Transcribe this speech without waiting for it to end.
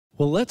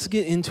Well, let's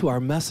get into our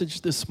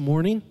message this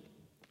morning.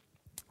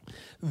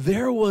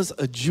 There was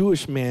a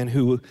Jewish man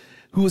who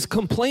was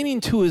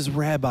complaining to his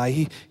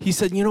rabbi. He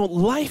said,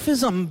 life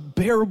is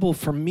unbearable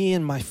for me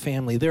and my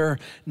family. There are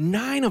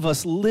 9 of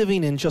us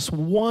living in just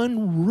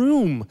one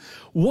room.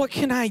 What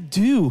can I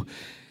do?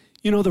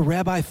 The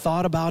rabbi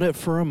thought about it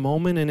for a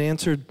moment and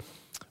answered,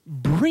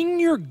 bring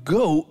your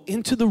goat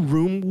into the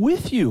room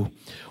with you.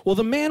 Well,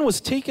 the man was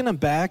taken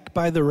aback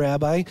by the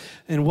rabbi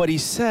and what he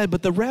said,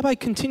 but the rabbi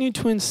continued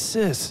to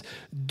insist,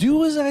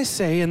 do as I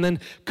say and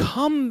then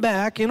come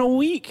back in a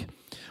week.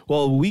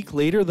 Well, a week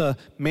later, the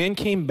man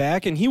came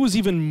back and he was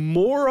even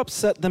more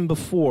upset than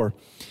before.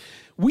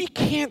 We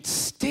can't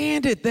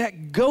stand it.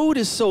 That goat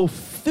is so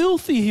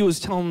filthy, he was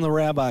telling the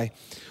rabbi.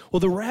 Well,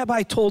 the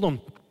rabbi told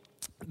him,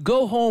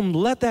 go home,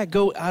 let that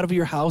goat out of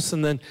your house,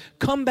 and then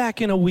come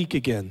back in a week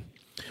again.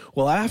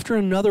 Well, after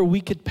another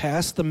week had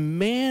passed, the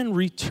man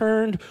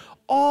returned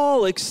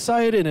all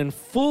excited and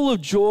full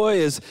of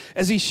joy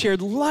as he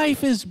shared,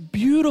 life is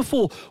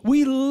beautiful.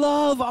 We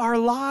love our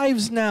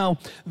lives now.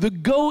 The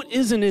goat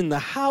isn't in the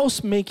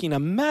house making a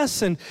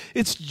mess, and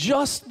it's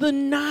just the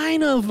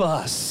 9 of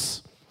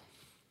us.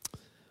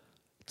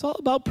 It's all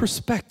about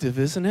perspective,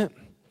 isn't it?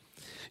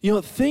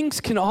 Things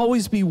can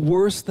always be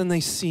worse than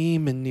they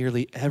seem in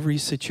nearly every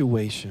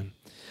situation.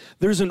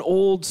 There's an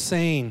old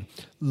saying,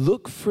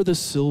 look for the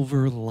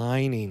silver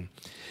lining.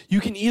 You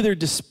can either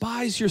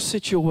despise your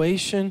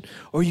situation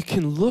or you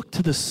can look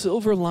to the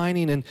silver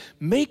lining and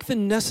make the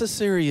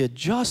necessary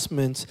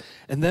adjustments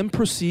and then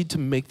proceed to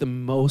make the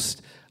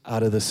most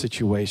out of the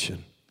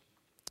situation.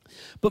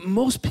 But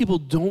most people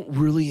don't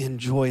really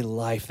enjoy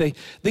life.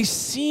 They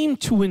seem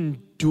to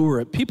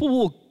endure it. People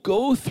will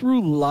go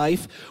through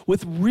life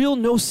with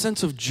no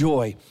sense of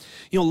joy.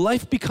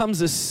 Life becomes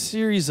a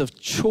series of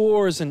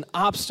chores and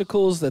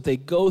obstacles that they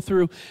go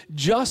through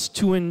just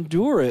to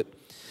endure it.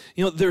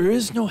 There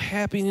is no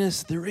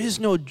happiness, there is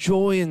no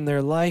joy in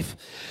their life.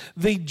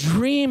 They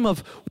dream of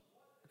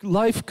what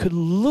life could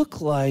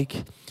look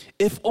like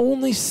if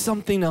only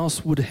something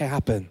else would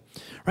happen,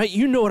 right?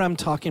 You know what I'm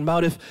talking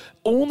about. If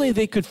only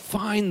they could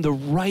find the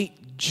right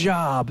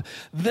job,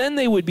 then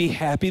they would be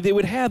happy. They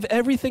would have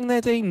everything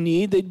that they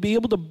need. They'd be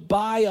able to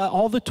buy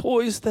all the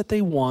toys that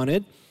they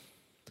wanted.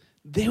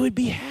 They would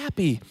be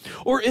happy.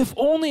 Or if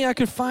only I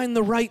could find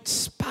the right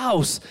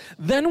spouse,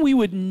 then we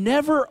would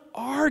never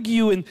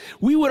argue and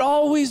we would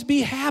always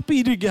be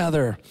happy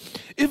together.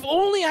 If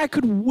only I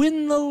could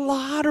win the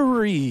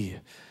lottery.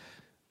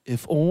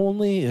 If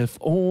only, if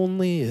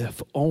only,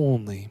 if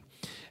only.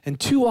 And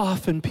too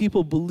often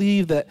people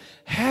believe that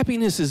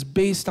happiness is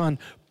based on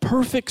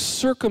perfect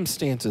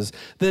circumstances,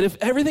 that if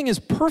everything is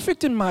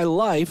perfect in my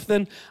life,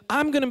 then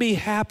I'm going to be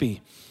happy.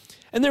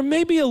 And there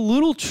may be a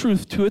little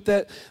truth to it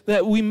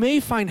that we may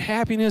find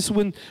happiness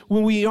when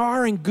we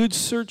are in good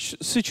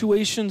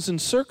situations and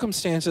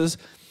circumstances,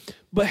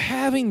 but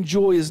having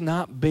joy is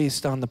not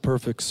based on the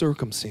perfect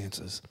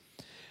circumstances.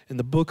 In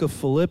the book of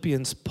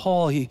Philippians,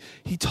 Paul, he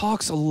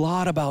talks a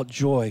lot about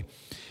joy.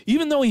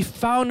 Even though he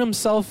found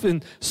himself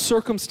in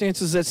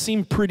circumstances that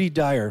seemed pretty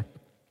dire,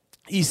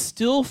 he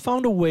still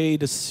found a way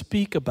to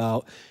speak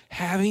about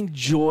having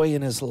joy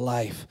in his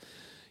life.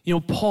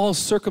 Paul's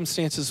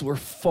circumstances were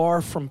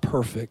far from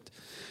perfect.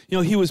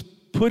 He was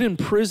put in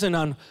prison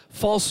on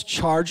false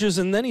charges,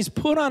 and then he's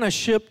put on a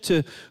ship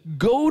to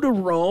go to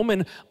Rome,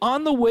 and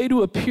on the way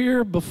to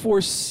appear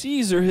before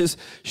Caesar, his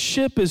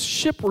ship is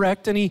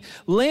shipwrecked, and he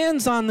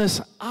lands on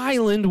this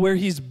island where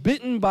he's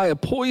bitten by a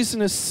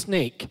poisonous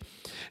snake.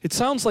 It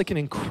sounds like an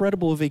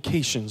incredible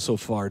vacation so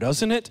far,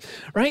 doesn't it?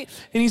 Right?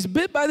 And he's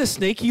bit by the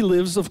snake. He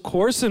lives, of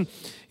course, and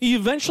he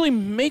eventually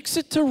makes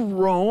it to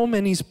Rome,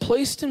 and he's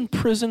placed in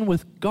prison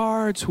with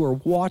guards who are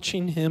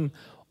watching him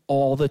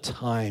all the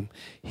time.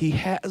 He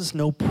has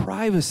no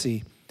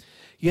privacy,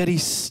 yet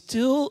he's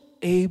still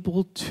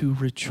able to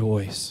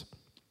rejoice.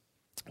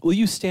 Will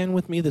you stand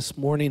with me this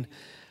morning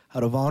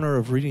out of honor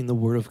of reading the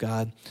Word of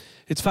God?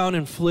 It's found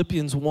in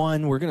Philippians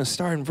 1. We're going to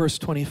start in verse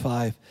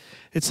 25.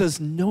 It says,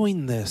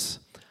 knowing this,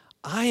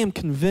 I am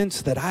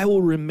convinced that I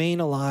will remain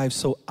alive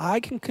so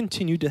I can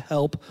continue to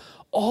help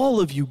all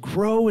of you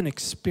grow and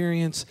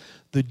experience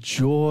the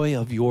joy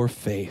of your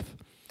faith.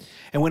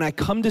 And when I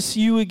come to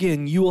see you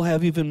again, you will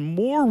have even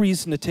more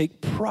reason to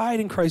take pride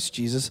in Christ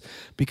Jesus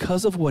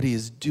because of what he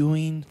is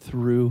doing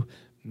through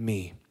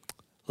me.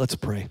 Let's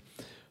pray.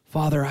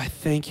 Father, I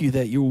thank you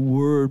that your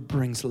word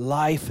brings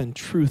life and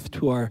truth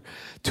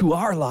to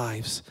our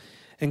lives.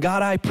 And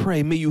God, I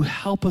pray, may you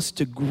help us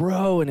to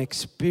grow and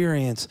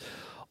experience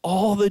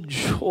all the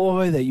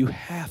joy that you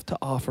have to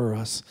offer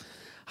us.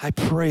 I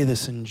pray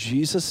this in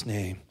Jesus'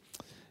 name.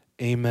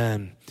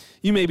 Amen.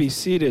 You may be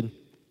seated.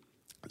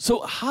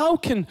 So how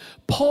can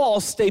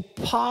Paul stay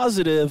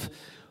positive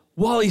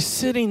while he's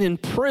sitting in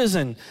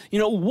prison?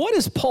 What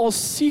is Paul's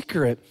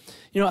secret?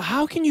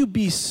 How can you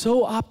be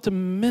so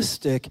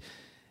optimistic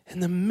in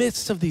the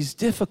midst of these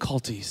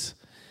difficulties?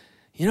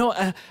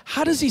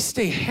 How does he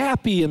stay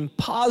happy and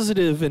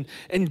positive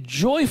and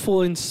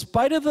joyful in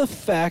spite of the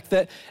fact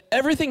that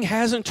everything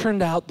hasn't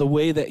turned out the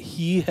way that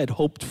he had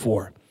hoped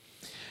for?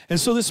 And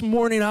so this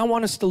morning, I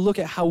want us to look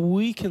at how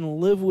we can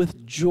live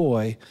with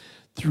joy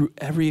through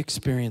every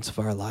experience of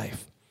our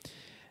life.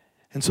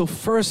 And so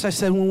first, I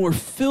said, when we're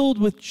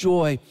filled with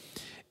joy,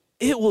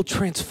 it will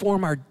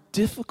transform our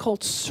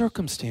difficult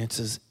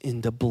circumstances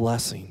into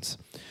blessings.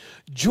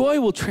 Joy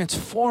will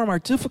transform our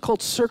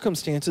difficult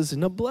circumstances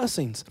into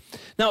blessings.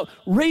 Now,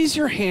 raise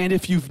your hand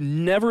if you've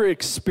never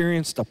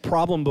experienced a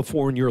problem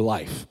before in your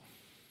life.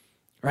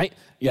 Right?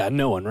 Yeah,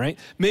 no one, right?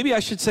 Maybe I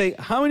should say,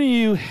 how many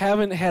of you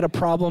haven't had a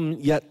problem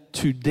yet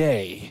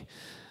today?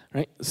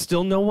 Right?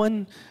 Still no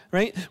one,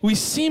 right? We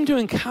seem to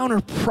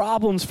encounter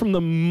problems from the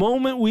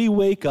moment we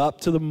wake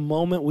up to the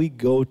moment we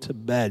go to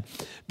bed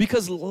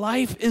because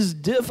life is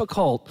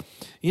difficult.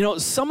 You know,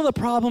 some of the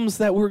problems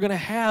that we're going to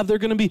have, they're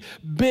going to be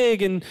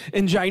big and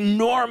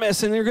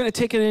ginormous, and they're going to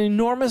take an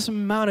enormous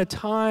amount of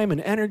time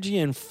and energy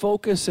and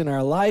focus in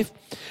our life.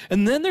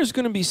 And then there's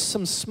going to be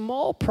some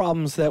small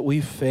problems that we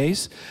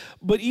face,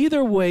 but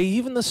either way,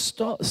 even the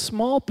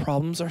small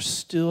problems are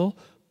still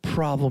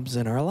problems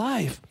in our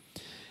life.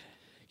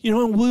 You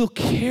know, and we'll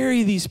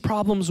carry these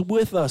problems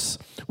with us.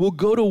 We'll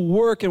go to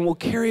work and we'll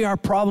carry our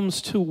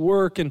problems to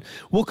work, and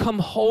we'll come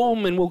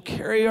home and we'll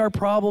carry our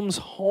problems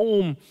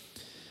home.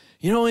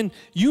 You know, and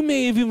you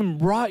may have even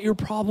brought your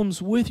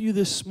problems with you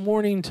this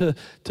morning to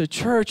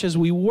church as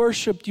we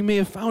worshiped. You may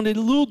have found it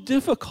a little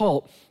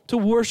difficult to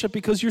worship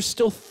because you're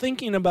still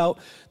thinking about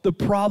the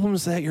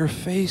problems that you're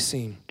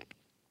facing.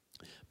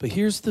 But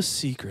here's the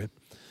secret.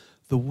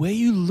 The way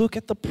you look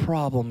at the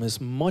problem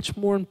is much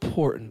more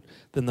important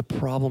than the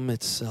problem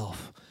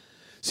itself.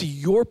 See,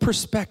 your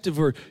perspective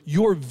or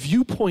your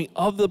viewpoint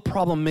of the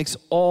problem makes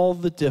all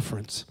the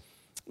difference.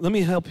 Let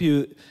me help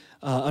you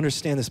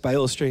understand this by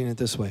illustrating it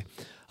this way.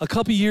 A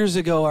couple years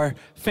ago, our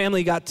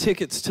family got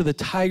tickets to the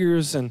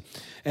Tigers, and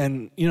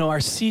you know,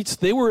 our seats,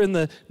 they were in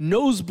the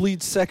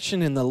nosebleed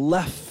section in the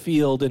left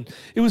field, and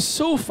it was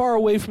so far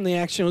away from the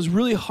action, it was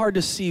really hard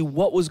to see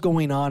what was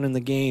going on in the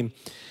game.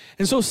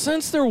 And so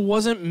since there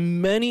wasn't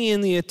many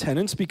in the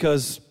attendance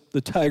because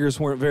the Tigers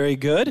weren't very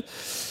good,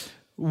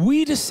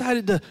 we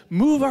decided to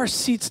move our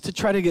seats to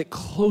try to get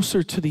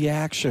closer to the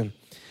action.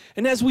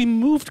 And as we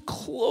moved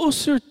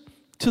closer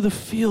to the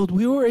field,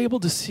 we were able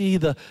to see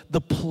the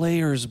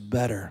players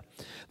better.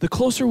 The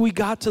closer we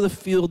got to the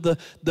field,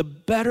 the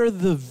better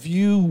the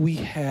view we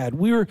had.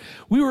 We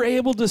were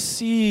able to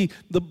see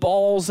the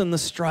balls and the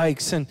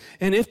strikes, and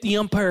if the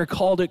umpire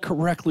called it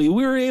correctly.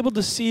 We were able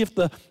to see if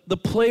the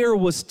player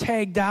was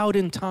tagged out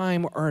in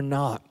time or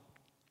not.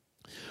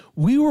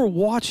 We were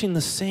watching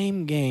the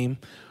same game,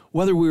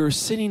 whether we were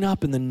sitting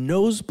up in the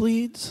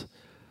nosebleeds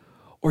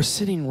or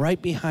sitting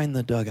right behind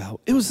the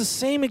dugout. It was the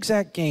same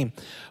exact game,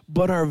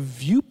 but our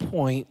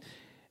viewpoint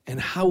and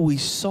how we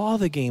saw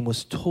the game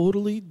was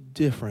totally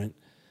different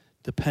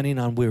depending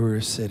on where we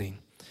were sitting.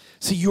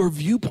 See, your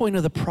viewpoint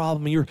of the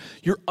problem, your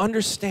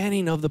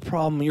understanding of the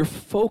problem, your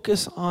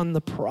focus on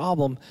the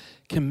problem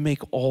can make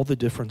all the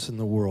difference in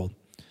the world.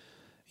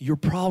 Your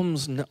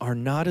problems are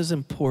not as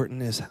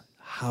important as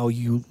how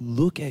you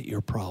look at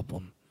your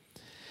problem.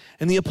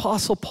 And the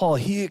Apostle Paul,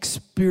 he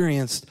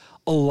experienced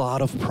a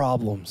lot of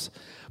problems,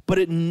 but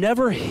it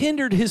never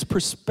hindered his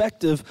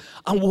perspective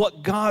on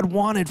what God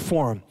wanted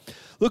for him.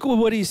 Look at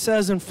what he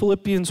says in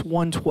Philippians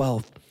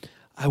 1:12.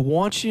 I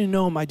want you to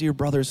know, my dear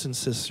brothers and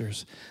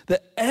sisters,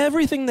 that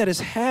everything that has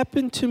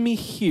happened to me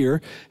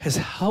here has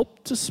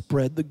helped to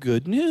spread the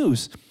good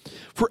news.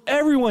 For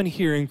everyone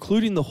here,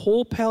 including the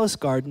whole palace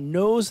guard,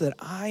 knows that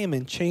I am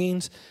in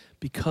chains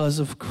because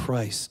of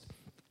Christ.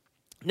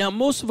 Now,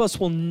 most of us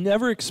will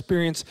never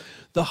experience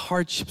the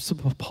hardships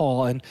of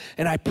Paul, and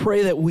I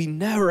pray that we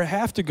never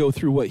have to go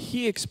through what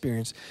he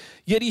experienced.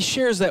 Yet he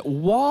shares that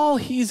while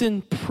he's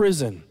in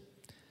prison,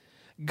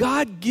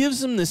 God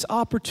gives him this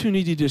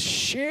opportunity to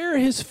share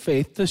his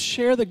faith, to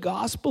share the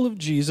gospel of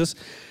Jesus,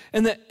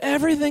 and that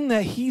everything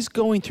that he's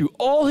going through,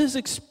 all his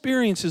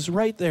experiences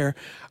right there,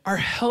 are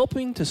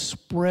helping to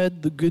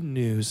spread the good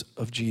news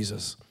of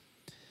Jesus.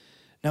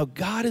 Now,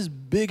 God is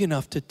big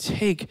enough to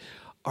take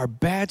our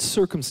bad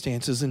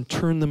circumstances and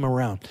turn them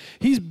around.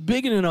 He's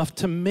big enough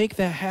to make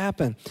that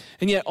happen.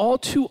 And yet all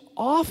too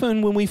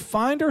often when we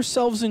find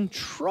ourselves in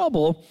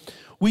trouble,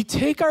 we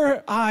take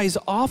our eyes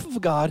off of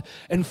God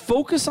and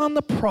focus on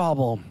the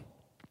problem.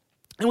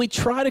 And we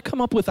try to come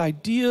up with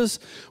ideas.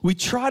 We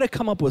try to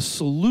come up with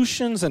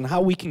solutions and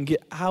how we can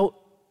get out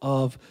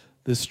of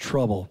this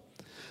trouble.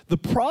 The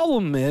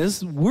problem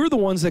is we're the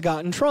ones that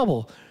got in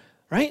trouble,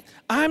 right?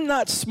 I'm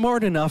not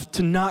smart enough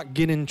to not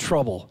get in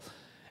trouble.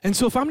 And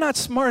so if I'm not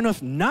smart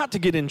enough not to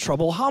get in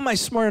trouble, how am I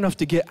smart enough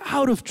to get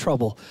out of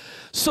trouble?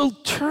 So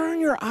turn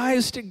your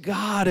eyes to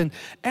God and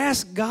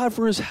ask God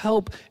for his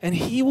help, and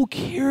he will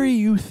carry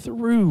you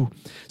through.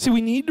 See, we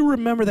need to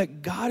remember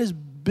that God is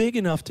big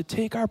enough to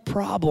take our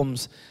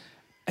problems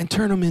and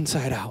turn them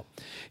inside out.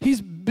 He's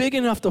big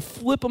enough to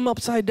flip them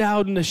upside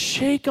down and to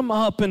shake them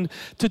up and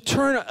to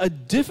turn a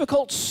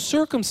difficult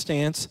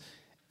circumstance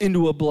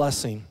into a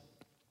blessing.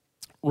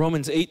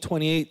 Romans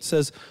 8:28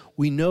 says,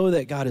 we know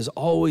that God is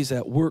always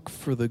at work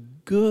for the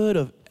good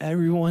of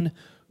everyone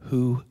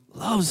who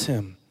loves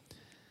him.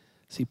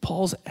 See,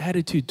 Paul's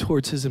attitude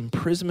towards his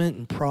imprisonment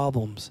and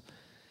problems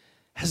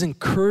has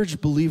encouraged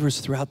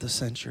believers throughout the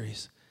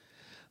centuries.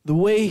 The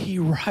way he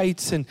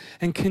writes and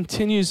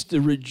continues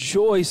to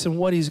rejoice in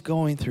what he's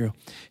going through,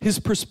 his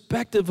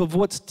perspective of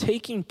what's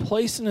taking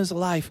place in his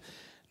life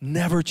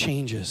never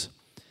changes.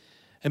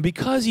 And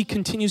because he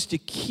continues to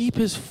keep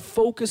his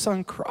focus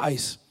on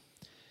Christ,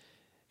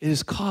 it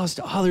has caused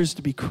others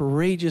to be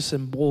courageous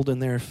and bold in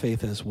their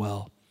faith as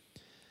well.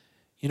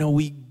 You know,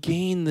 we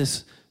gain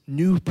this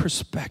new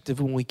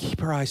perspective when we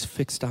keep our eyes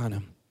fixed on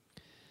him.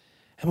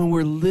 And when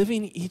we're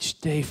living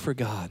each day for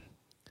God,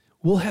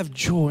 we'll have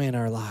joy in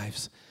our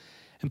lives.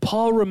 And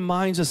Paul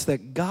reminds us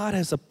that God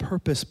has a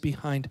purpose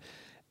behind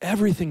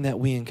everything that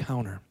we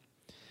encounter.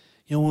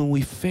 You know, when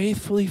we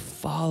faithfully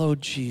follow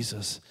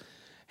Jesus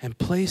and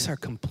place our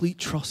complete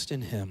trust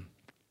in him,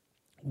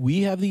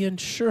 we have the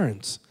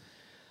assurance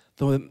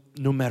that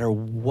no matter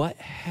what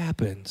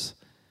happens,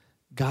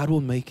 God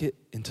will make it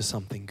into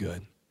something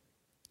good.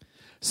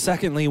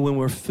 Secondly, when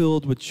we're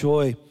filled with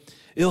joy,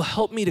 it'll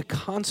help me to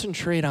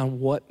concentrate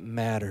on what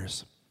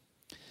matters.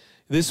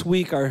 This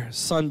week, our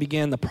son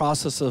began the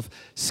process of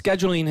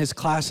scheduling his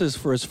classes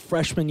for his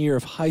freshman year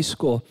of high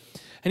school.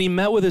 And he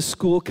met with his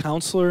school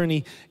counselor, and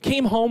he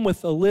came home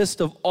with a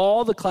list of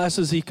all the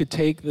classes he could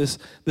take this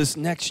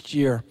next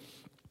year.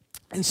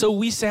 And so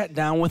we sat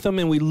down with him,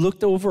 and we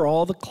looked over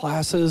all the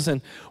classes, and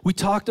we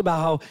talked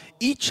about how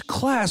each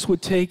class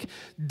would take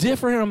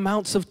different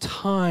amounts of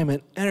time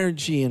and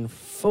energy and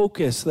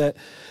focus that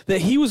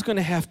he was going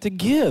to have to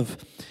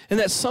give, and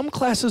that some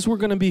classes were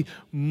going to be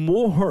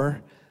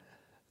more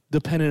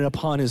dependent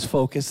upon his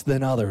focus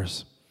than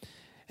others.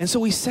 And so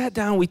we sat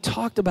down, we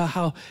talked about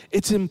how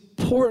it's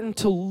important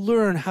to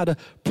learn how to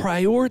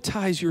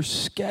prioritize your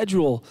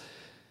schedule,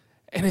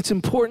 and it's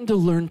important to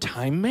learn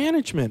time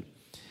management.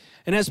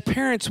 And as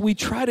parents, we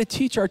try to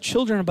teach our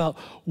children about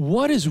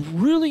what is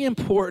really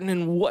important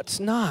and what's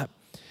not.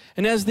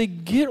 And as they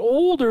get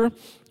older,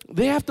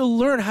 they have to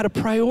learn how to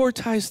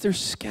prioritize their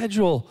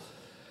schedule.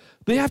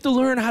 They have to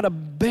learn how to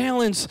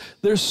balance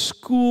their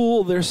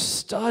school, their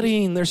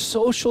studying, their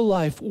social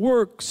life,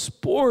 work,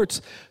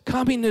 sports,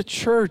 coming to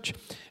church.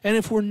 And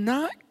if we're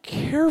not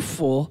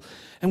careful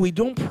and we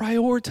don't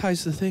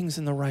prioritize the things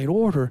in the right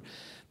order,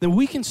 then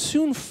we can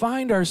soon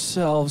find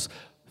ourselves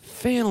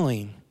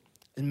failing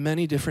in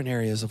many different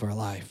areas of our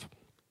life.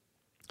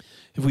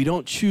 If we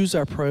don't choose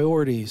our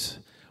priorities,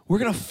 we're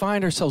going to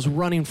find ourselves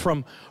running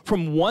from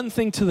one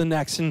thing to the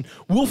next, and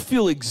we'll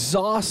feel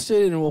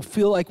exhausted, and we'll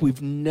feel like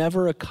we've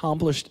never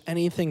accomplished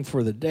anything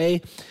for the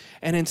day.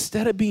 And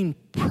instead of being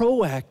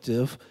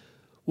proactive,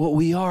 what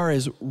we are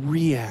is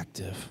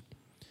reactive.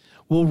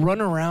 We'll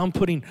run around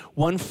putting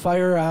one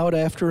fire out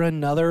after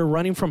another,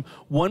 running from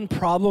one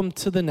problem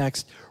to the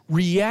next,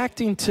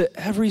 reacting to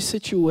every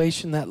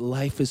situation that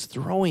life is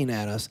throwing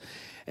at us,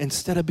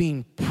 instead of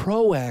being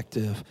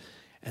proactive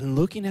and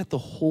looking at the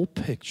whole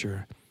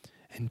picture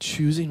and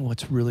choosing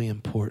what's really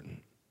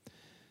important.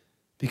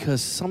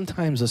 Because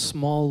sometimes a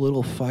small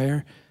little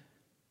fire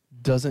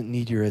doesn't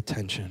need your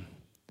attention.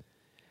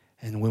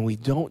 And when we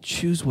don't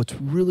choose what's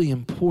really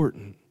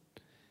important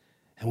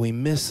and we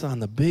miss on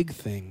the big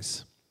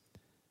things,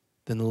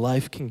 then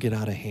life can get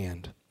out of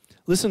hand.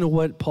 Listen to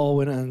what Paul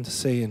went on to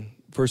say in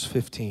verse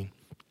 15.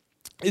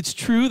 It's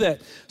true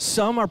that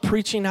some are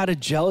preaching out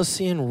of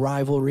jealousy and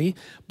rivalry,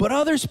 but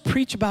others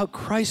preach about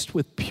Christ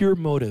with pure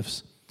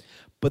motives.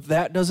 But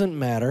that doesn't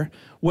matter.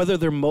 Whether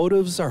their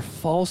motives are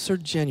false or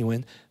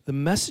genuine, the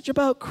message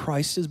about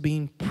Christ is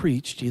being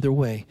preached either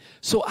way.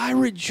 So I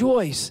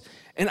rejoice,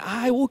 and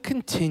I will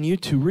continue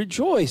to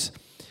rejoice.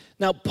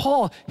 Now,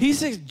 Paul,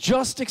 he's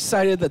just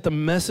excited that the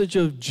message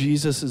of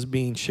Jesus is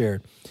being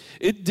shared.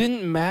 It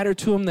didn't matter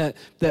to him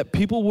that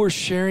people were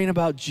sharing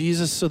about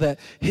Jesus so that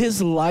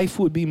his life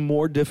would be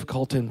more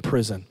difficult in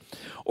prison,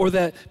 or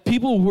that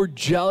people were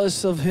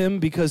jealous of him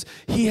because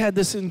he had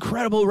this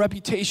incredible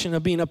reputation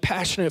of being a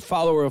passionate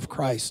follower of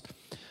Christ.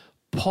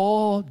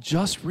 Paul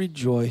just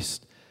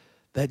rejoiced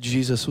that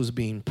Jesus was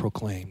being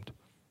proclaimed.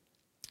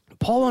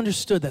 Paul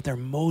understood that their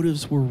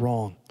motives were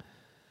wrong,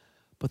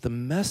 but the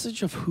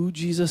message of who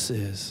Jesus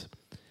is,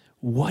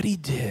 what he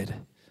did,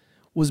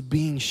 was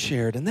being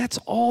shared, and that's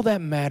all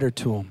that mattered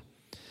to him.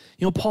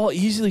 You know, Paul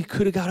easily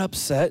could have got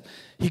upset.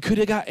 He could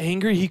have got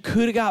angry. He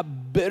could have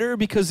got bitter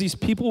because these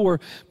people were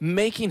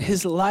making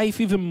his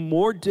life even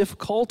more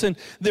difficult, and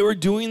they were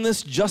doing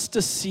this just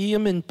to see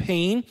him in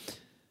pain.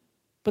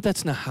 But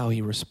that's not how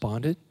he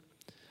responded.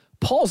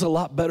 Paul's a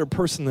lot better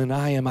person than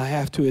I am, I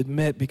have to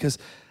admit, because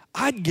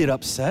I'd get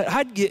upset.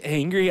 I'd get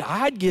angry.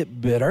 I'd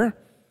get bitter.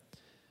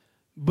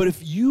 But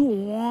if you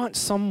want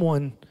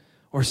someone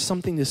or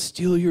something to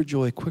steal your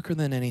joy quicker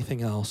than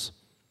anything else,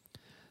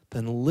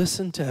 then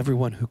listen to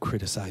everyone who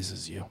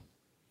criticizes you.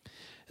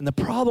 And the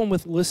problem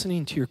with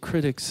listening to your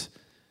critics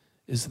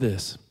is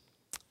this.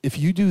 If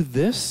you do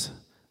this,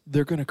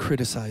 they're going to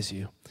criticize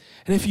you.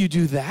 And if you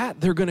do that,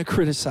 they're going to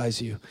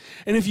criticize you.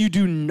 And if you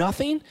do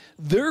nothing,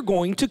 they're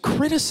going to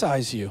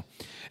criticize you.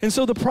 And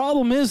so the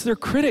problem is they're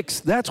critics.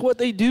 That's what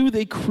they do.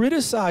 They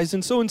criticize.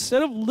 And so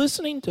instead of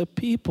listening to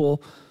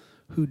people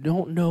who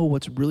don't know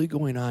what's really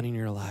going on in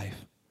your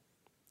life.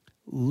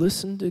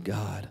 Listen to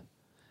God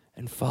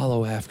and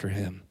follow after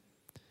him.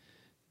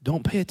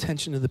 Don't pay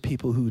attention to the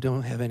people who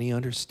don't have any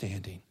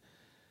understanding,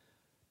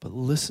 but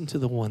listen to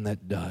the one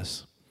that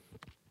does.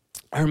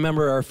 I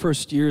remember our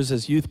first years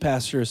as youth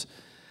pastors,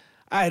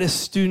 I had a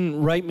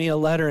student write me a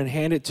letter and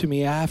hand it to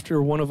me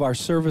after one of our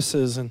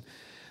services. And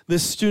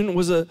this student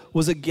was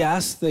a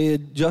guest. They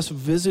had just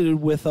visited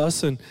with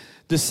us and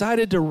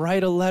decided to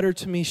write a letter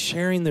to me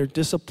sharing their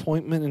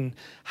disappointment and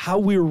how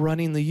we were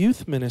running the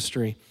youth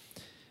ministry.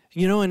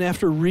 And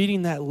after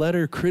reading that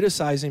letter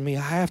criticizing me,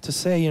 I have to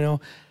say,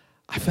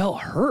 I felt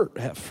hurt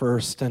at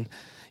first. And,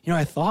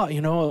 I thought,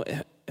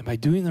 am I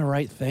doing the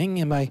right thing?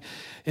 Am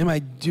I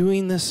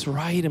doing this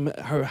right?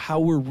 How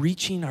we're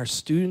reaching our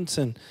students?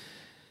 And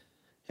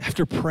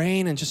after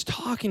praying and just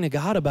talking to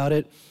God about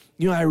it,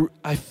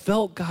 I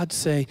felt God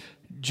say,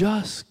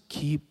 just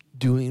keep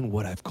doing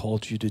what I've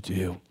called you to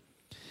do.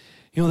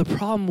 The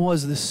problem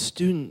was this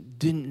student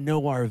didn't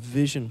know our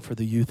vision for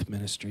the youth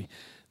ministry.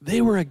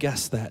 They were a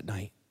guest that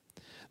night.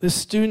 The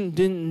student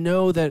didn't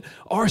know that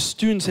our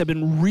students have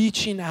been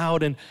reaching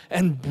out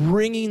and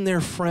bringing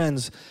their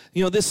friends.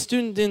 This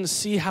student didn't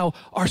see how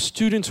our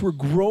students were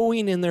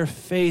growing in their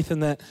faith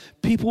and that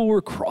people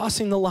were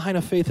crossing the line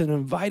of faith and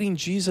inviting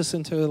Jesus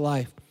into their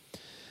life.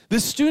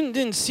 This student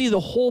didn't see the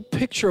whole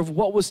picture of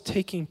what was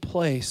taking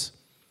place.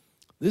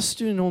 This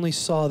student only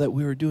saw that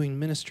we were doing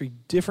ministry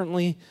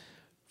differently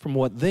from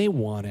what they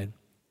wanted,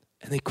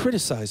 and they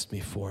criticized me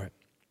for it.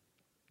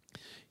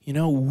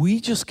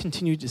 We just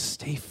continued to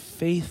stay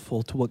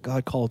faithful to what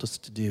God called us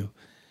to do.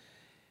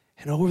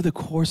 And over the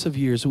course of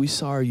years, we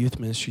saw our youth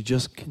ministry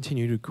just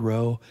continue to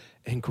grow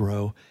and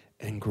grow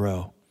and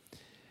grow.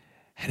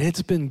 And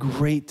it's been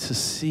great to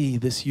see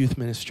this youth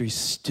ministry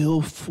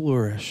still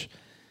flourish,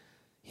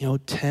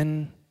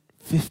 10,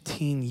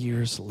 15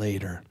 years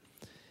later.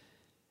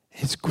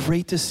 It's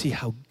great to see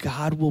how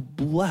God will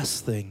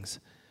bless things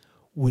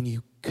when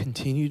you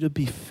continue to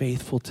be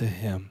faithful to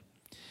him.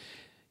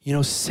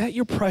 Set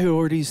your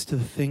priorities to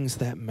the things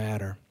that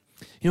matter.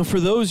 For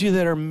those of you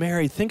that are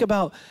married, think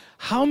about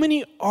how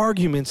many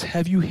arguments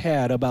have you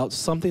had about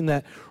something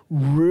that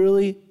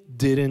really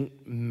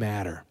didn't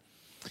matter?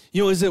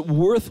 Is it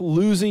worth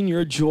losing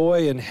your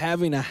joy and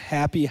having a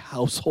happy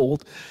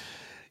household?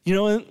 I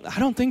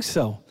don't think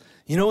so.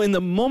 In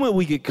the moment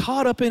we get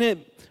caught up in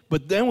it,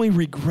 but then we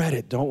regret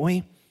it, don't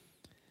we?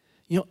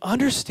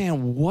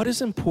 Understand what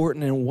is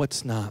important and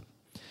what's not.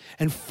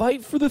 And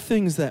fight for the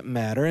things that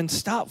matter and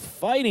stop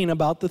fighting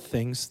about the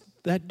things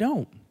that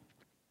don't.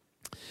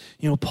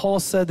 Paul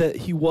said that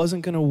he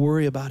wasn't going to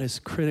worry about his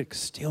critics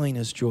stealing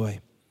his joy.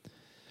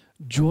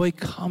 Joy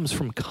comes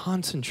from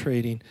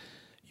concentrating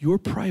your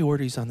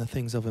priorities on the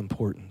things of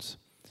importance.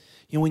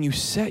 When you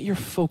set your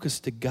focus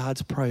to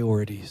God's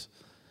priorities,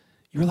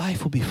 your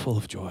life will be full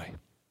of joy.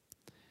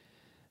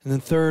 And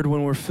then third,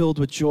 when we're filled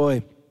with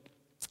joy,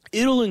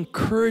 it'll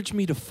encourage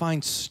me to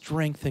find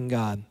strength in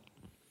God.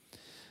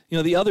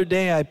 The other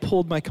day I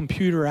pulled my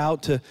computer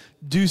out to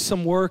do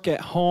some work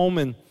at home,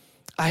 and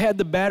I had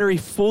the battery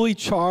fully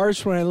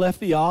charged when I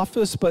left the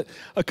office, but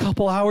a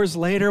couple hours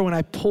later when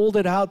I pulled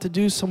it out to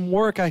do some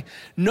work, I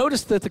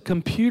noticed that the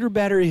computer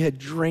battery had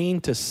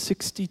drained to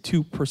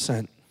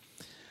 62%.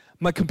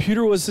 My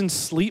computer was in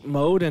sleep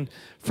mode, and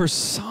for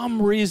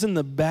some reason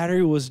the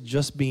battery was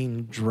just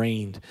being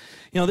drained.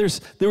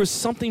 There was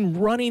something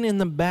running in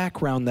the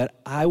background that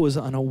I was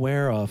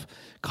unaware of,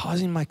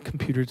 causing my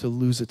computer to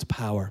lose its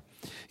power.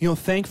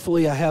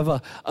 Thankfully, I have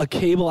a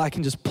cable. I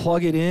can just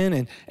plug it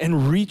in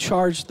and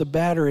recharge the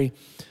battery.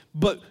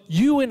 But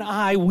you and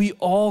I, we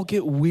all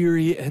get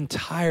weary and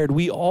tired.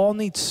 We all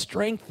need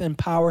strength and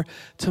power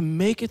to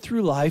make it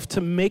through life,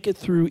 to make it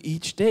through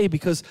each day,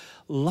 because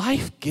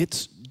life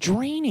gets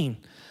draining.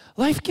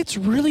 Life gets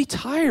really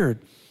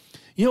tired.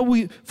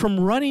 From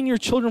running your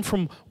children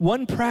from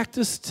one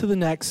practice to the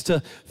next,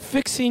 to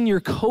fixing your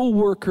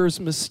coworkers'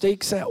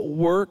 mistakes at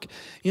work,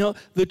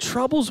 the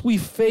troubles we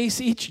face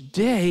each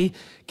day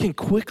can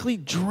quickly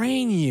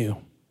drain you,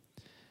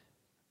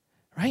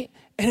 right?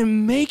 And it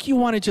make you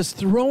want to just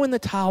throw in the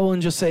towel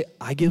and just say,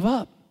 I give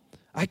up,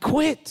 I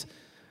quit,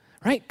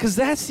 right? Because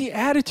that's the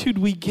attitude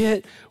we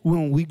get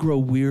when we grow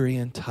weary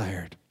and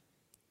tired.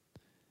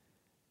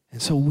 And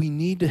so we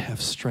need to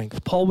have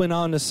strength. Paul went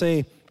on to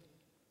say,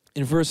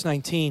 in verse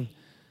 19,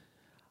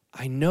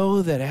 I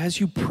know that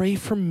as you pray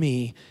for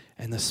me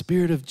and the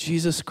Spirit of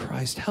Jesus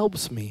Christ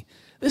helps me,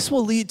 this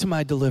will lead to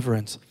my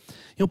deliverance.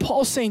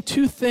 Paul's saying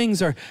two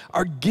things are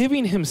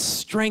giving him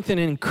strength and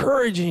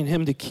encouraging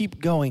him to keep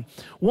going.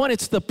 One,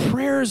 it's the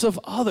prayers of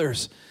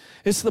others.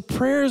 It's the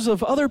prayers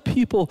of other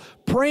people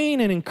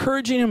praying and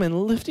encouraging him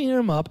and lifting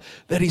him up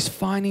that he's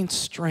finding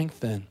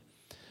strength in.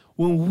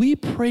 When we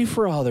pray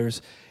for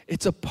others,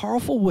 it's a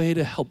powerful way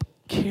to help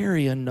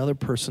carry another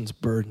person's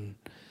burden,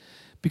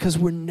 because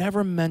we're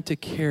never meant to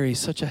carry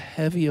such a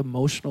heavy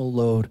emotional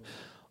load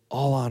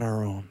all on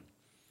our own.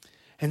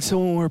 And so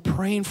when we're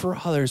praying for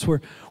others,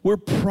 we're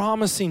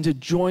promising to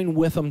join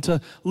with them,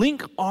 to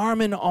link arm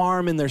in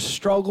arm in their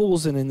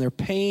struggles and in their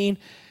pain,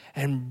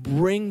 and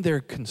bring their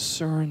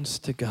concerns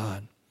to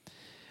God.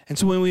 And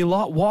so when we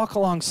walk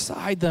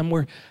alongside them,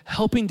 we're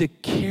helping to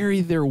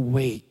carry their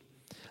weight,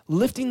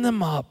 lifting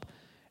them up,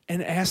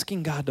 and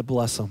asking God to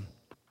bless them.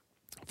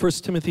 1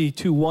 Timothy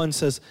 2:1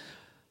 says,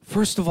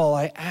 first of all,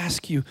 I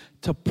ask you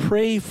to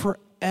pray for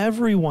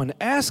everyone.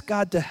 Ask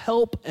God to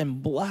help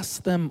and bless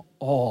them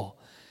all.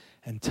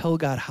 And tell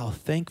God how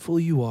thankful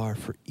you are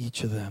for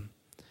each of them.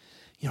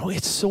 You know,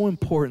 it's so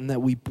important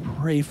that we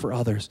pray for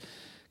others,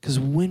 because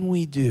when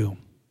we do,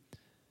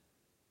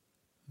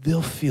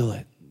 they'll feel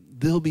it.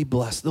 They'll be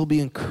blessed. They'll be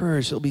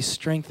encouraged. They'll be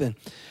strengthened.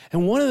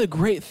 And one of the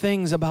great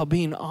things about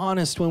being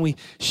honest when we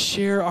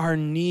share our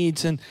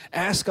needs and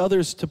ask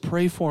others to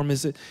pray for them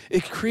is it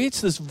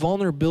creates this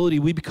vulnerability.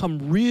 We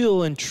become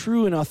real and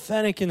true and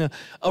authentic in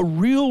a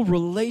real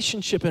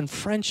relationship and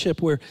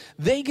friendship where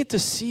they get to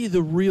see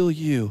the real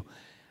you.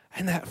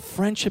 And that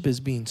friendship is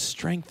being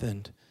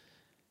strengthened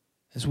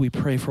as we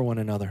pray for one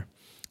another.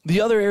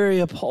 The other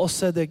area Paul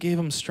said that gave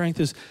him strength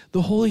is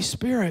the Holy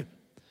Spirit.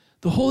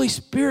 The Holy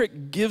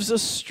Spirit gives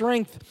us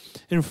strength.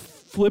 In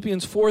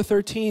Philippians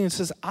 4:13, it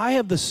says, I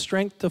have the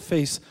strength to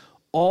face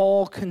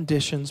all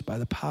conditions by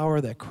the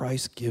power that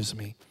Christ gives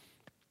me.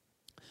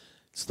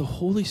 It's the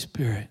Holy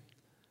Spirit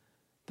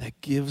that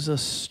gives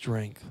us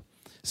strength.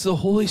 It's the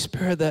Holy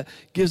Spirit that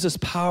gives us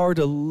power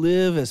to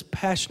live as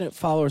passionate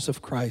followers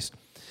of Christ.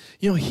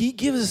 You know, he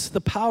gives us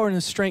the power and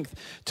the strength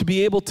to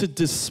be able to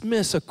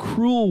dismiss a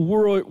cruel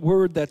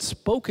word that's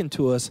spoken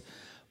to us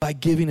by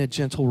giving a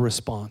gentle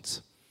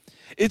response.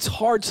 It's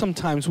hard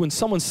sometimes when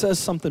someone says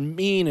something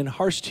mean and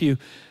harsh to you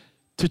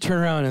to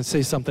turn around and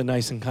say something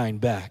nice and kind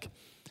back.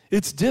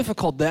 It's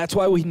difficult. That's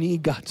why we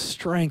need God's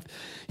strength.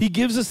 He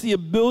gives us the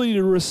ability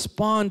to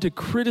respond to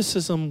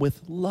criticism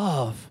with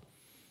love.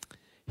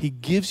 He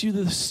gives you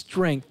the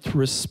strength to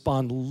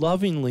respond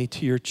lovingly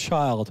to your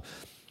child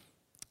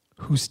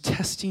who's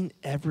testing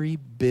every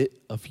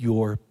bit of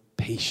your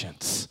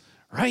patience,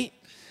 right?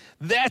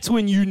 That's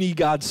when you need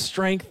God's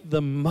strength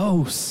the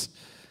most.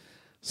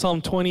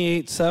 Psalm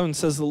 28:7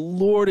 says, the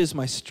Lord is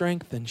my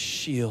strength and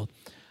shield.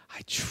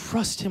 I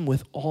trust him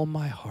with all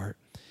my heart.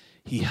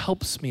 He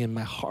helps me and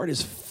my heart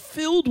is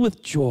filled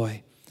with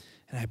joy.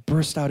 And I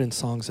burst out in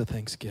songs of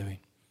thanksgiving.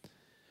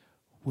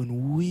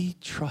 When we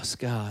trust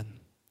God,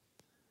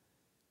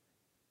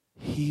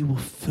 he will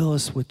fill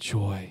us with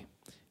joy.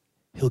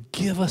 He'll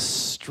give us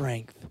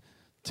strength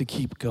to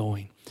keep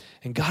going.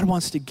 And God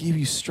wants to give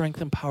you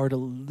strength and power to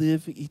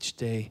live each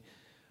day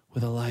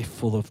with a life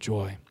full of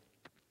joy.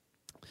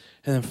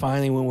 And then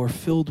finally, when we're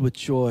filled with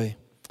joy,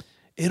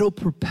 it'll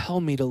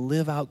propel me to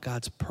live out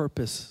God's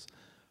purpose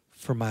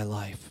for my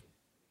life.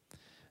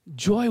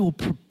 Joy will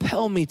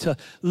propel me to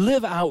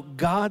live out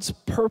God's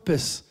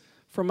purpose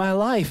for my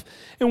life.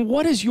 And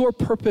what is your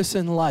purpose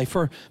in life?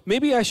 Or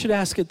maybe I should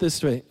ask it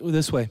this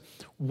way.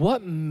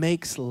 What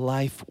makes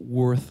life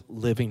worth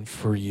living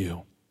for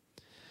you?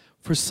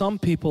 For some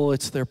people,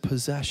 it's their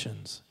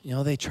possessions. You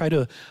know, they try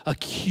to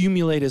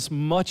accumulate as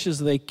much as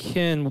they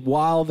can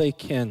while they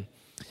can.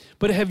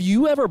 But have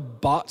you ever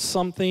bought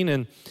something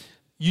and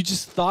you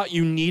just thought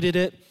you needed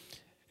it?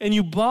 And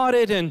you bought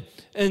it and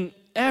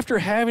after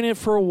having it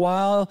for a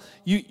while,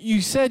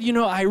 you said, you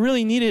know, I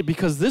really need it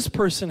because this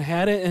person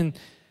had it. And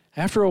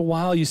after a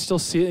while, you still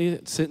see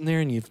it sitting there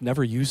and you've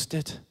never used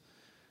it,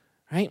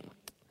 right?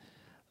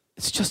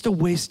 It's just a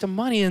waste of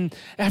money. And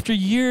after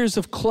years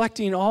of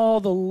collecting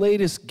all the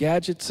latest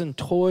gadgets and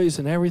toys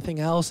and everything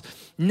else,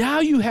 now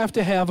you have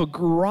to have a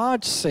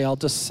garage sale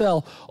to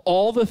sell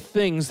all the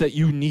things that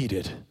you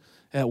needed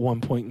at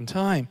one point in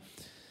time.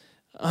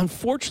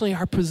 Unfortunately,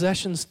 our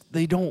possessions,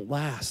 they don't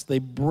last. They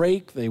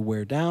break, they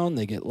wear down,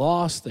 they get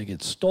lost, they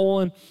get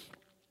stolen,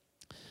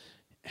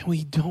 and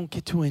we don't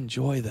get to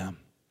enjoy them.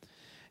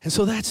 And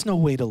so that's no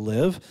way to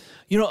live.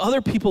 You know,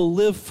 other people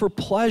live for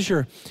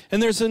pleasure.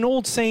 And there's an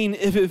old saying,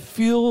 if it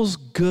feels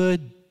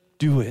good,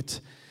 do it.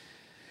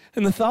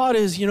 And the thought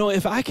is, you know,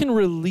 if I can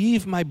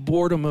relieve my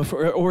boredom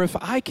or if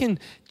I can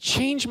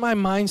change my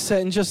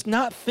mindset and just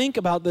not think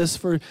about this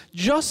for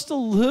just a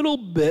little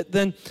bit,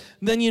 then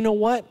you know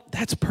what?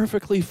 That's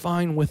perfectly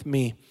fine with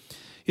me.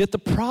 Yet the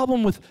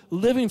problem with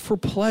living for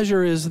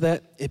pleasure is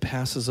that it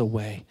passes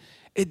away.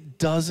 It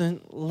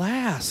doesn't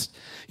last.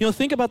 You know,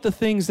 think about the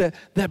things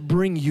that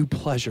bring you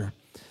pleasure.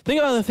 Think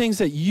about the things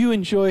that you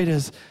enjoyed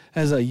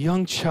as a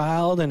young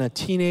child and a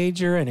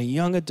teenager and a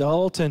young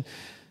adult. And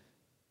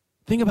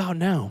think about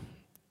now.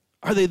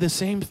 Are they the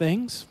same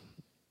things?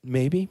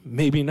 Maybe,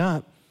 maybe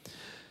not.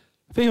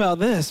 Think about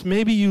this.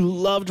 Maybe you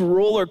loved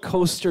roller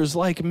coasters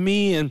like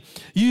me and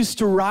you used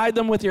to ride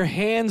them with your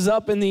hands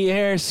up in the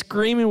air,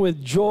 screaming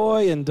with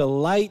joy and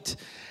delight.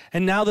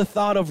 And now the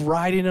thought of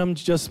riding them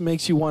just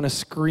makes you want to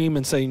scream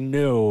and say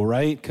no,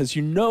 right? Because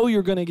you know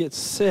you're going to get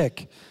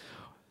sick.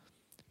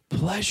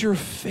 Pleasure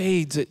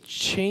fades, it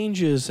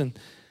changes, and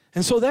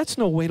so that's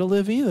no way to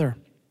live either.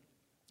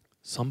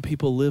 Some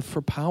people live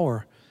for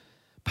power.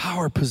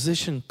 Power,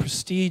 position,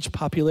 prestige,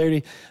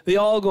 popularity, they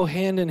all go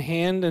hand in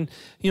hand. And,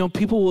 you know,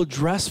 people will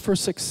dress for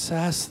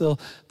success.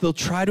 They'll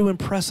try to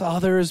impress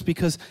others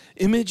because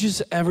image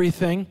is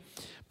everything.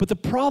 But the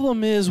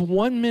problem is,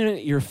 one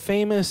minute you're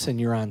famous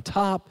and you're on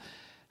top,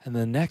 and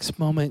the next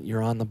moment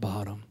you're on the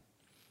bottom.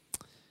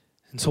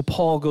 And so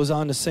Paul goes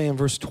on to say in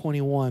verse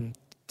 21,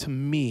 to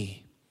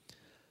me,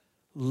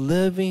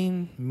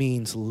 living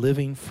means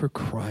living for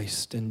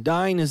Christ, and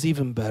dying is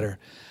even better.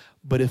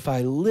 But if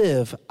I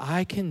live,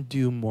 I can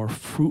do more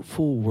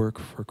fruitful work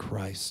for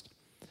Christ.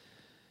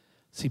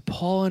 See,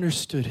 Paul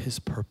understood his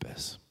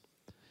purpose.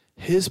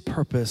 His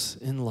purpose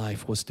in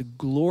life was to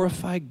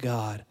glorify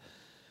God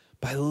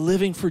by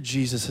living for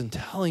Jesus and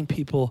telling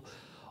people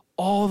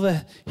all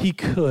that he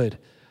could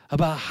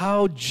about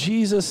how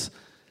Jesus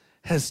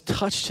has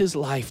touched his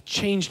life,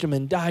 changed him,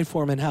 and died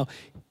for him, and how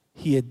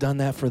he had done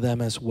that for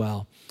them as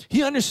well.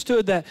 He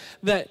understood that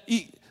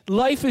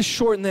life is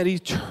short and that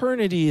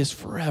eternity is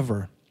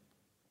forever.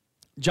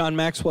 John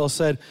Maxwell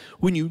said,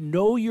 when you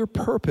know your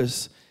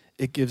purpose,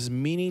 it gives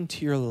meaning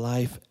to your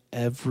life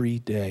every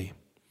day.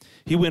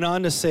 He went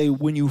on to say,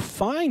 when you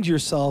find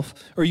yourself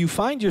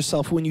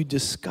when you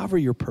discover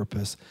your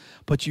purpose,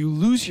 but you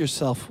lose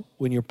yourself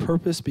when your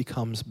purpose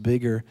becomes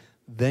bigger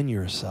than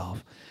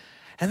yourself.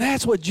 And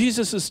that's what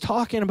Jesus is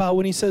talking about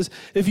when he says,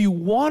 if you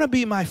want to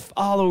be my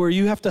follower,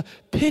 you have to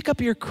pick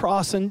up your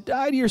cross and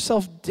die to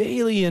yourself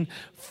daily and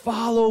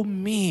follow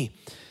me.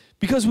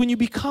 Because when you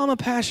become a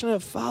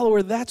passionate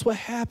follower, that's what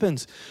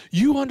happens.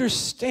 You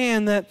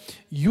understand that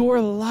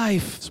your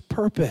life's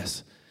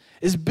purpose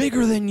is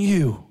bigger than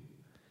you.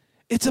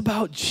 It's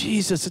about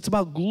Jesus. It's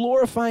about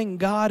glorifying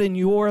God in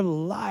your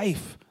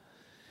life.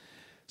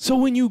 So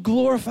when you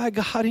glorify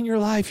God in your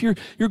life, you're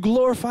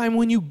glorifying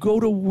when you go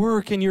to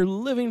work and you're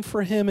living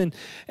for him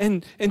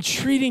and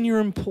treating your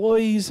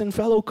employees and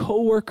fellow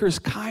coworkers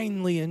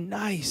kindly and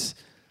nice.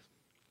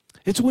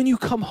 It's when you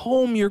come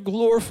home, you're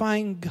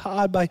glorifying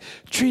God by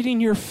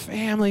treating your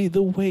family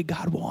the way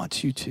God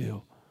wants you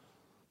to.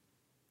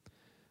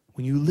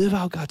 When you live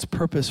out God's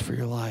purpose for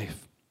your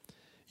life,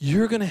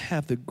 you're going to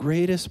have the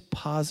greatest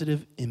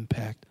positive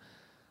impact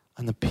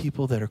on the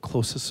people that are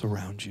closest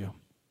around you.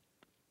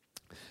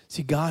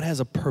 See, God has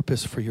a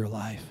purpose for your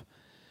life,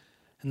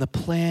 and the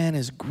plan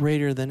is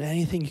greater than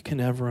anything you can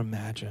ever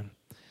imagine.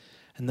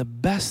 And the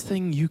best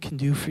thing you can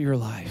do for your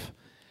life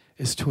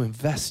is to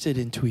invest it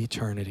into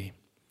eternity.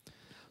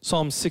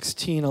 Psalm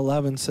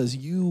 16:11 says,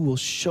 you will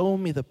show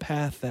me the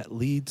path that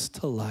leads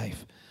to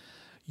life.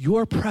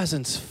 Your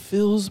presence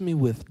fills me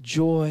with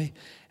joy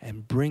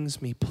and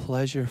brings me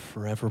pleasure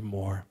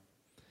forevermore.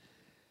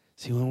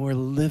 See, when we're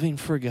living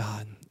for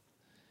God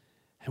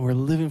and we're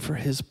living for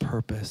his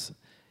purpose,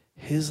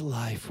 his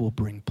life will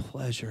bring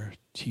pleasure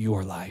to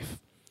your life.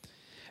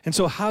 And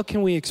so how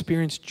can we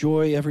experience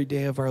joy every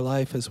day of our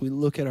life as we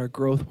look at our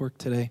growth work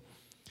today?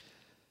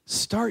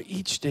 Start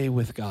each day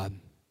with God.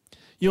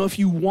 You know, if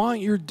you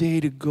want your day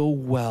to go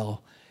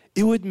well,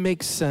 it would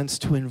make sense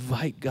to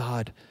invite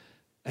God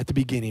at the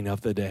beginning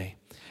of the day.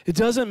 It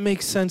doesn't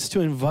make sense to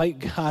invite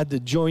God to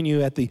join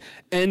you at the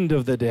end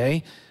of the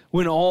day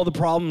when all the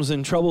problems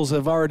and troubles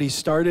have already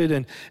started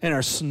and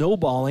are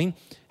snowballing.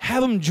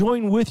 Have him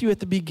join with you at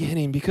the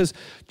beginning, because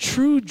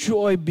true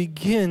joy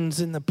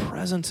begins in the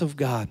presence of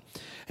God.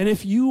 And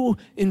if you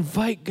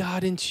invite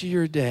God into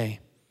your day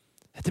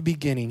at the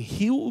beginning,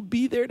 he will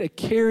be there to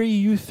carry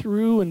you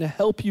through and to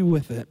help you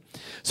with it.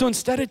 So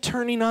instead of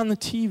turning on the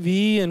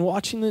TV and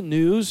watching the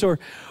news or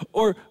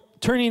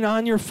turning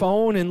on your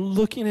phone and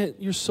looking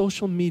at your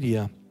social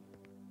media,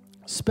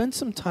 spend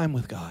some time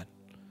with God.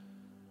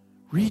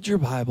 Read your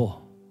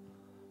Bible.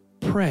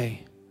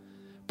 Pray.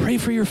 Pray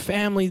for your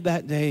family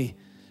that day.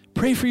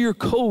 Pray for your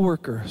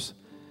coworkers.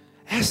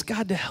 Ask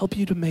God to help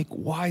you to make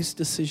wise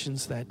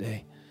decisions that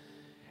day.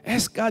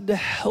 Ask God to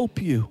help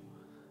you.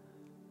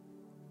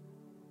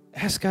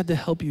 Ask God to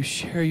help you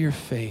share your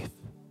faith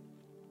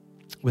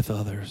with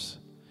others.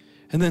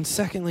 And then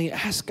secondly,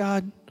 ask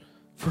God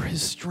for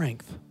his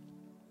strength.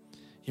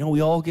 You know,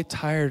 we all get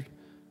tired.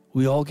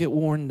 We all get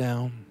worn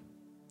down.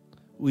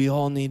 We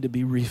all need to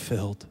be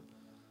refilled.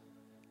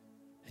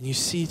 And you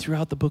see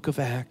throughout the book of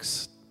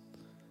Acts,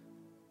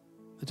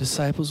 the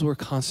disciples were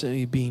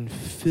constantly being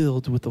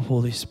filled with the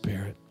Holy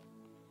Spirit.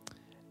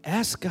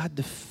 Ask God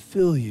to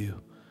fill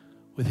you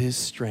with his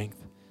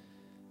strength,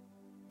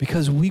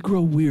 because we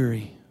grow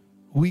weary,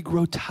 we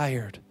grow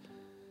tired,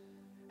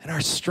 and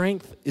our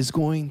strength is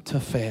going to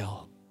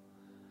fail.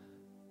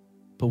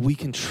 But we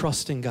can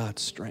trust in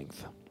God's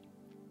strength.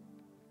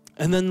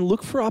 And then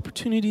look for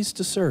opportunities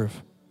to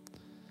serve.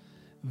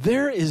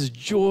 There is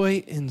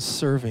joy in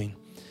serving.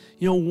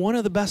 You know, one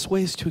of the best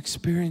ways to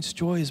experience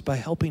joy is by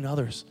helping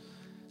others,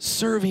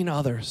 serving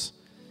others.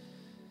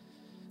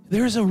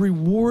 There's a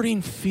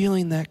rewarding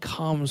feeling that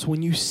comes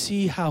when you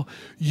see how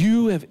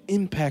you have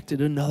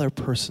impacted another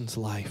person's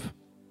life.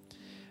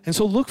 And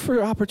so look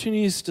for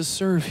opportunities to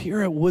serve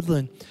here at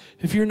Woodland.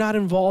 If you're not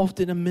involved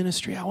in a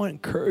ministry, I want to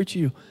encourage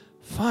you,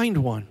 find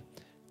one.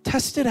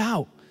 Test it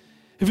out.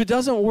 If it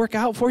doesn't work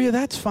out for you,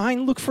 that's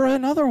fine. Look for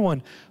another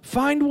one.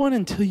 Find one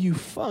until you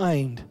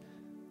find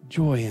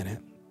joy in it.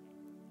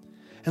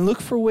 And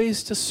look for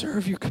ways to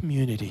serve your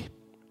community.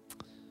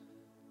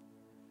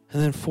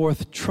 And then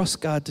fourth,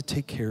 trust God to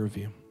take care of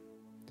you.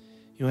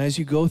 You as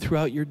you go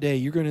throughout your day,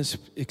 you're going to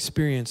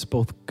experience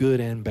both good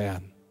and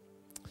bad.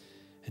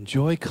 And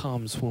joy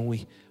comes when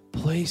we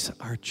place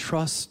our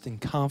trust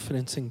and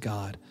confidence in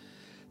God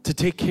to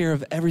take care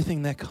of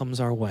everything that comes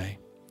our way.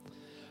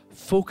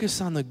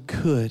 Focus on the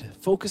good.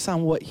 Focus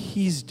on what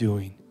He's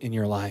doing in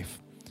your life.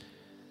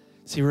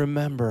 See,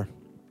 remember,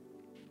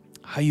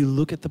 how you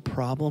look at the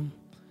problem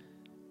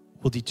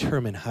will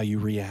determine how you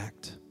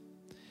react.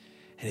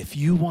 And if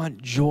you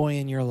want joy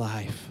in your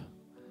life,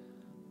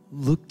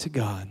 look to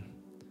God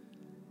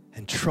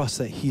and trust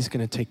that He's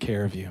going to take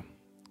care of you.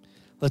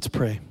 Let's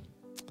pray.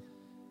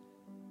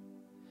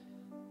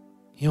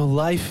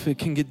 Life, it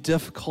can get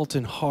difficult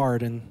and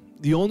hard, and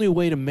the only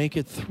way to make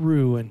it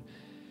through and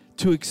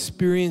to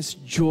experience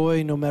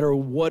joy no matter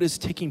what is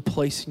taking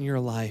place in your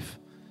life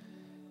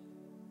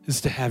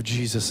is to have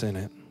Jesus in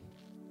it.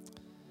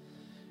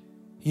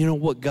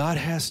 What God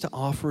has to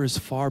offer is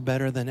far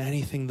better than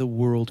anything the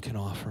world can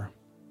offer.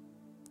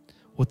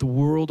 What the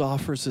world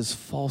offers is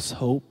false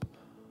hope,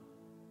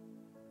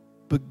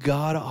 but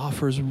God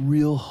offers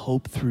real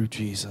hope through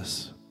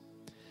Jesus.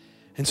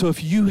 And so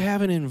if you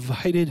haven't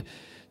invited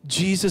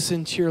Jesus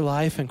into your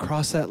life and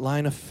crossed that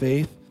line of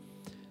faith,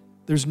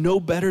 there's no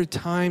better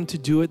time to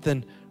do it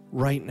than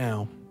right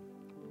now.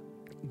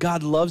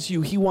 God loves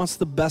you. He wants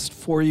the best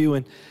for you,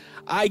 and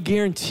I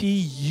guarantee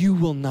you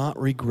will not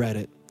regret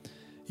it.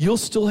 You'll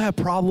still have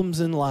problems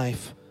in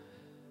life,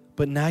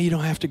 but now you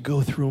don't have to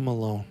go through them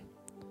alone.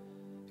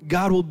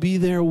 God will be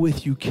there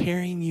with you,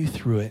 carrying you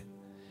through it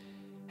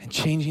and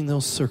changing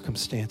those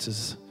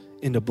circumstances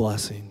into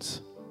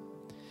blessings.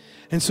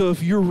 And so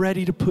if you're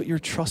ready to put your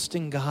trust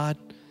in God,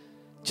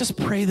 just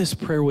pray this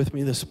prayer with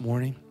me this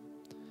morning.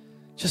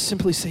 Just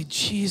simply say,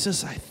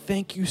 Jesus, I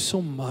thank you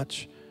so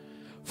much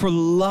for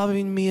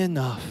loving me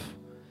enough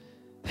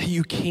that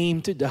you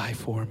came to die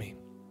for me.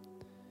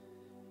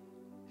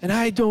 And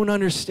I don't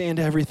understand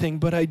everything,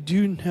 but I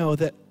do know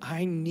that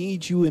I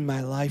need you in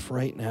my life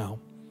right now.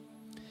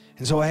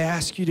 And so I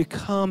ask you to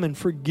come and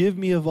forgive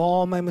me of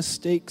all my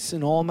mistakes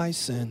and all my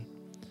sin.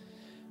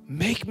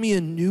 Make me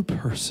a new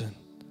person.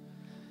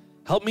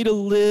 Help me to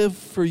live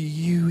for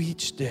you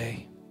each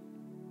day.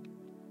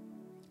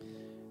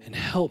 And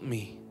help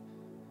me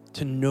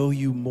to know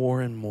you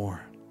more and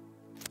more.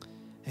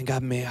 And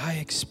God, may I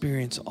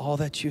experience all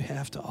that you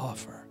have to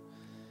offer.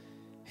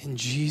 In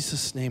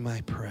Jesus' name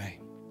I pray.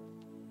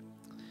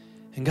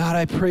 And God,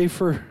 I pray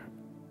for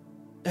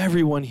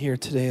everyone here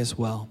today as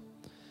well.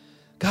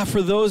 God,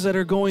 for those that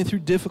are going through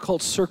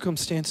difficult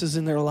circumstances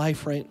in their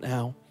life right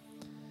now,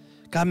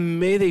 God,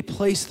 may they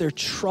place their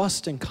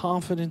trust and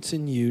confidence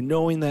in you,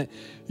 knowing that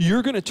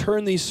you're going to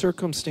turn these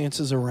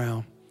circumstances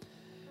around,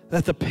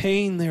 that the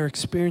pain they're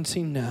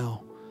experiencing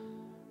now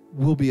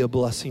will be a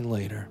blessing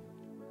later.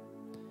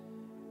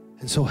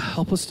 And so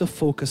help us to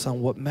focus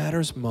on what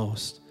matters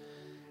most,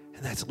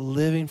 and that's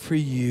living for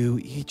you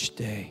each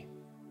day.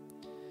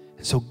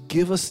 And so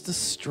give us the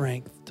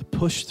strength to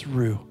push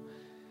through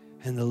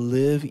and to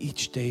live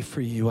each day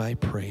for you, I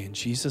pray. In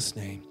Jesus'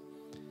 name,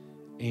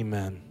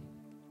 amen.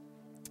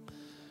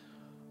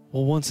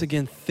 Well, once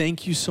again,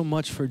 thank you so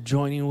much for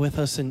joining with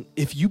us. And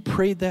if you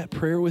prayed that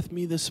prayer with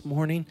me this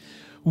morning,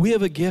 we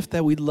have a gift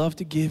that we'd love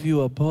to give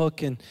you, a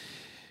book. And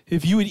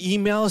if you would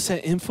email us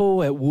at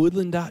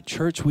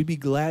info@woodland.church, we'd be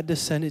glad to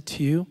send it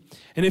to you.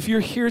 And if you're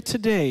here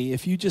today,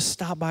 if you just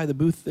stop by the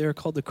booth there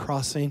called The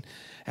Crossing,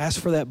 ask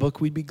for that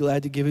book, we'd be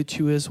glad to give it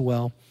to you as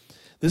well.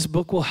 This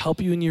book will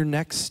help you in your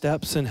next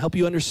steps and help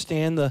you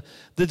understand the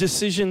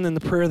decision and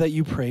the prayer that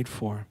you prayed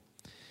for.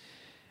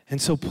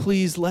 And so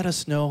please let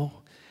us know.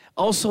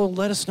 Also,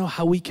 let us know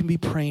how we can be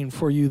praying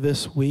for you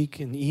this week,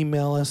 and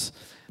email us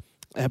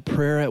at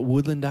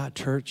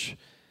prayer@woodland.church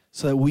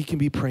so that we can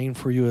be praying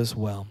for you as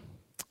well.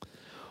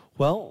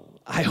 Well,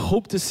 I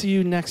hope to see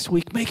you next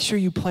week. Make sure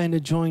you plan to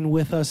join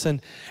with us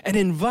and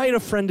invite a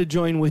friend to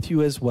join with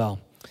you as well.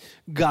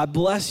 God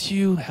bless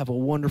you. Have a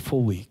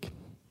wonderful week.